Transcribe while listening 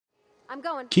I'm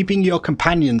going. Keeping your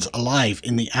companions alive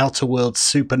in the Outer Worlds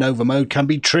Supernova mode can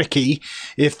be tricky.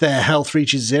 If their health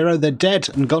reaches 0, they're dead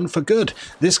and gone for good.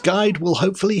 This guide will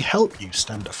hopefully help you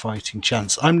stand a fighting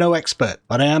chance. I'm no expert,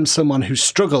 but I am someone who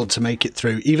struggled to make it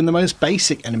through even the most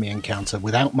basic enemy encounter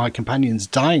without my companions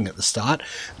dying at the start,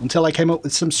 until I came up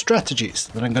with some strategies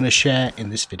that I'm going to share in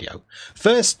this video.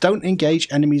 First, don't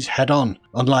engage enemies head on.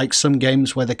 Unlike some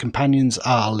games where the companions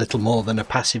are little more than a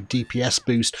passive DPS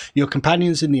boost, your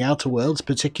companions in the Outer Worlds,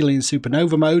 particularly in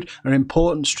Supernova mode, are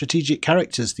important strategic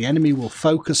characters. The enemy will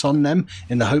focus on them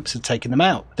in the hopes of taking them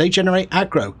out. They generate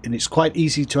aggro, and it's quite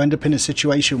easy to end up in a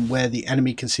situation where the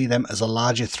enemy can see them as a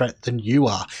larger threat than you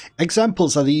are.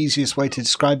 Examples are the easiest way to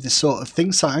describe this sort of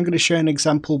thing, so I'm going to share an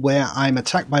example where I'm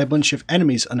attacked by a bunch of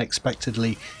enemies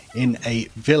unexpectedly in a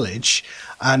village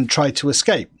and try to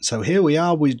escape. So here we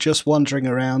are, we're just wandering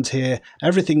around here,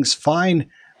 everything's fine.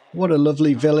 What a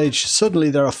lovely village. Suddenly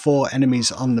there are 4 enemies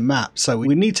on the map, so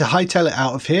we need to hightail it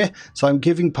out of here. So I'm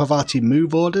giving Parvati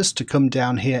move orders to come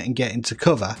down here and get into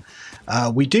cover.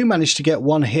 We do manage to get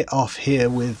 1 hit off here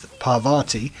with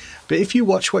Parvati, but if you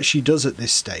watch what she does at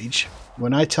this stage,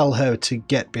 when I tell her to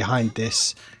get behind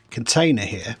this container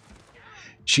here,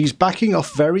 she's backing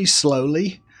off very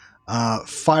slowly,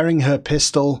 firing her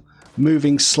pistol,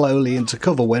 moving slowly into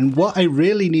cover, when what I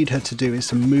really need her to do is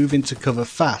to move into cover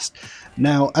fast.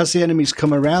 Now, as the enemies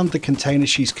come around the container,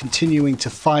 she's continuing to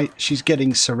fight. She's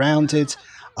getting surrounded.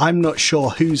 I'm not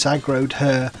sure who's aggroed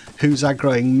her, who's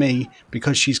aggroing me,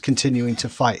 because she's continuing to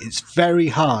fight. It's very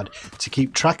hard to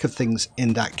keep track of things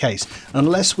in that case.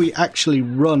 Unless we actually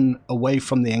run away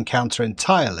from the encounter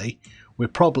entirely, we're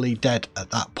probably dead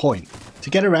at that point. To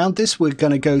get around this, we're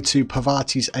going to go to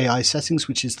Parvati's AI settings,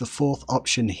 which is the 4th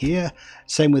option here.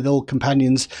 Same with all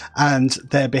companions and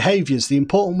their behaviors. The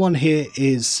important one here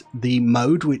is the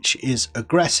mode, which is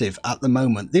aggressive at the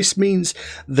moment. This means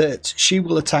that she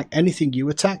will attack anything you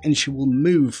attack, and she will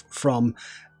move from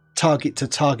target to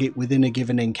target within a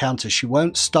given encounter. She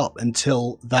won't stop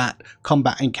until that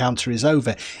combat encounter is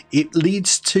over. It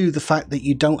leads to the fact that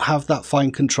you don't have that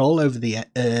fine control over the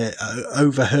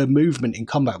over her movement in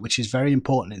combat, which is very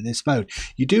important in this mode.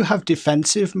 You do have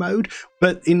defensive mode,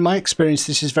 but in my experience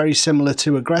this is very similar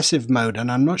to aggressive mode, and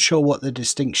I'm not sure what the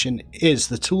distinction is.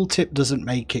 The tooltip doesn't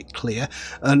make it clear,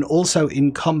 and also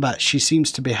in combat she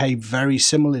seems to behave very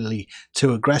similarly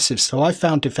to aggressive, so I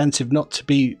found defensive not to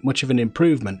be much of an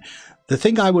improvement. The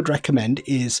thing I would recommend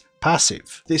is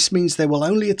passive. This means they will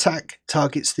only attack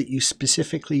targets that you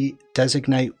specifically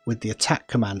designate with the attack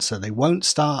command, so they won't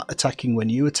start attacking when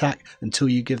you attack until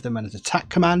you give them an attack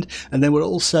command, and they will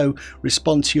also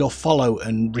respond to your follow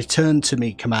and return to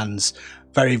me commands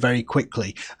very, very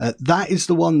quickly. That is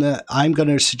the one that I'm going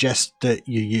to suggest that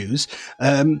you use.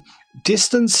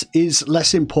 Distance is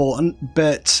less important,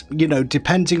 but you know,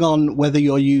 depending on whether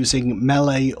you're using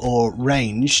melee or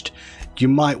ranged, you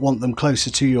might want them closer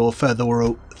to you or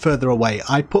further away.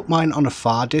 I put mine on a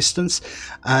far distance,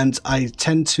 and I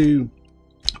tend to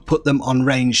put them on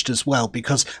ranged as well,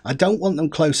 because I don't want them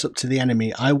close up to the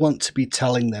enemy. I want to be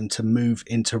telling them to move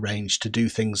into range to do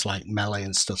things like melee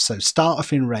and stuff. So start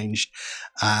off in ranged,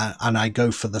 and I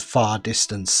go for the far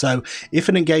distance. So if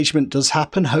an engagement does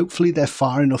happen, hopefully they're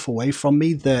far enough away from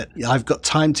me that I've got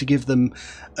time to give them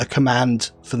a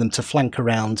command for them to flank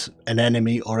around an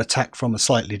enemy or attack from a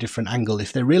slightly different angle.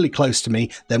 If they're really close to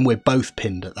me, then we're both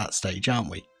pinned at that stage, aren't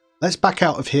we? Let's back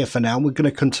out of here for now. We're going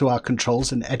to come to our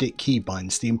controls and edit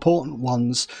keybinds. The important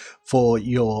ones for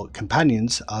your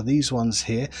companions are these ones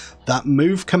here. That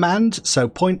move command, so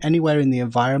point anywhere in the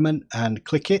environment and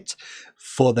click it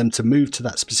for them to move to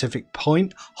that specific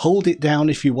point. Hold it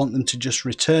down if you want them to just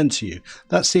return to you.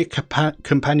 That's the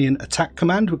companion attack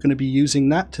command. We're going to be using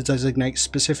that to designate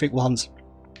specific ones.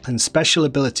 And special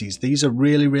abilities, these are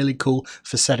really, really cool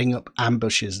for setting up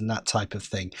ambushes and that type of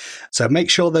thing. So make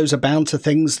sure those are bound to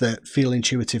things that feel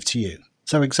intuitive to you.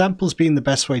 So examples being the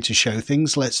best way to show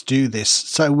things, let's do this.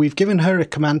 So we've given her a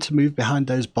command to move behind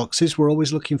those boxes. We're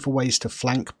always looking for ways to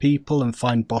flank people and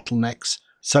find bottlenecks.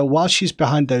 So while she's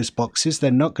behind those boxes, they're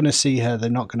not going to see her,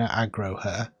 they're not going to aggro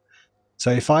her.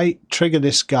 So if I trigger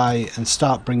this guy and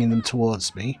start bringing them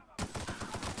towards me,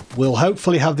 we'll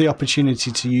hopefully have the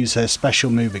opportunity to use her special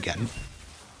move again.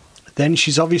 Then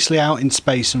she's obviously out in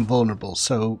space and vulnerable,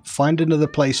 so find another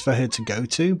place for her to go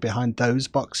to, behind those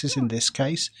boxes in this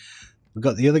case. We've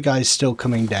got the other guys still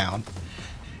coming down.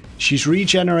 She's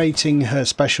regenerating her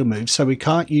special move, so we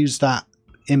can't use that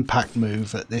impact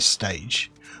move at this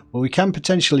stage. But we can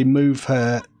potentially move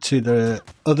her to the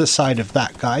other side of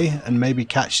that guy and maybe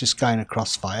catch this guy in a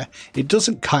crossfire. It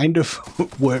doesn't kind of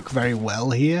work very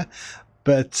well here,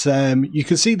 But you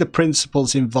can see the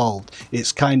principles involved.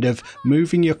 It's kind of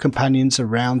moving your companions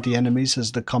around the enemies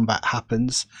as the combat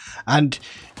happens. And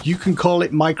you can call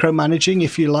it micromanaging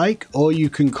if you like, or you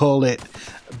can call it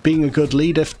being a good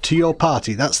leader to your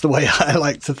party. That's the way I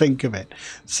like to think of it.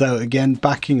 So again,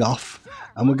 backing off.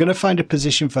 And we're going to find a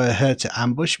position for her to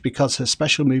ambush because her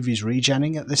special move is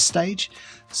regenning at this stage.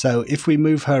 So if we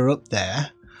move her up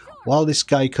there, while this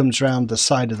guy comes round the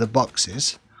side of the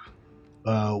boxes,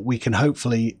 we can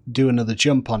hopefully do another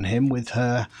jump on him with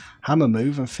her hammer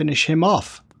move and finish him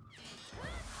off.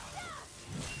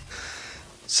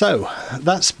 So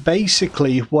that's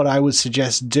basically what I would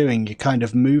suggest doing. You're kind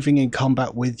of moving in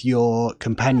combat with your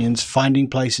companions, finding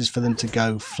places for them to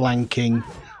go, flanking,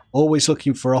 always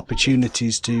looking for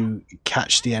opportunities to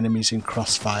catch the enemies in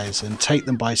crossfires and take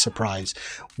them by surprise.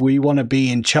 We want to be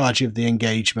in charge of the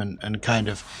engagement and kind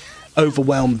of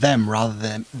overwhelm them rather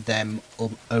than them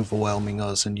overwhelming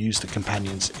us, and use the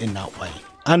companions in that way.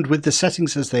 And with the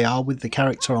settings as they are, with the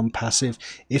character on passive,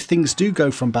 if things do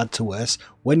go from bad to worse,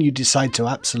 when you decide to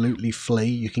absolutely flee,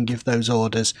 you can give those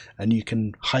orders and you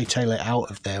can hightail it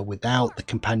out of there without the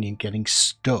companion getting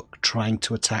stuck trying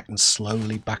to attack and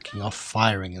slowly backing off,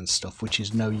 firing and stuff, which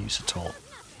is no use at all.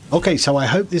 Okay, so I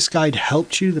hope this guide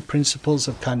helped you, the principles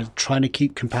of kind of trying to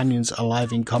keep companions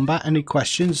alive in combat. Any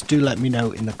questions, do let me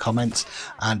know in the comments,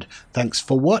 and thanks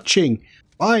for watching.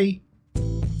 Bye!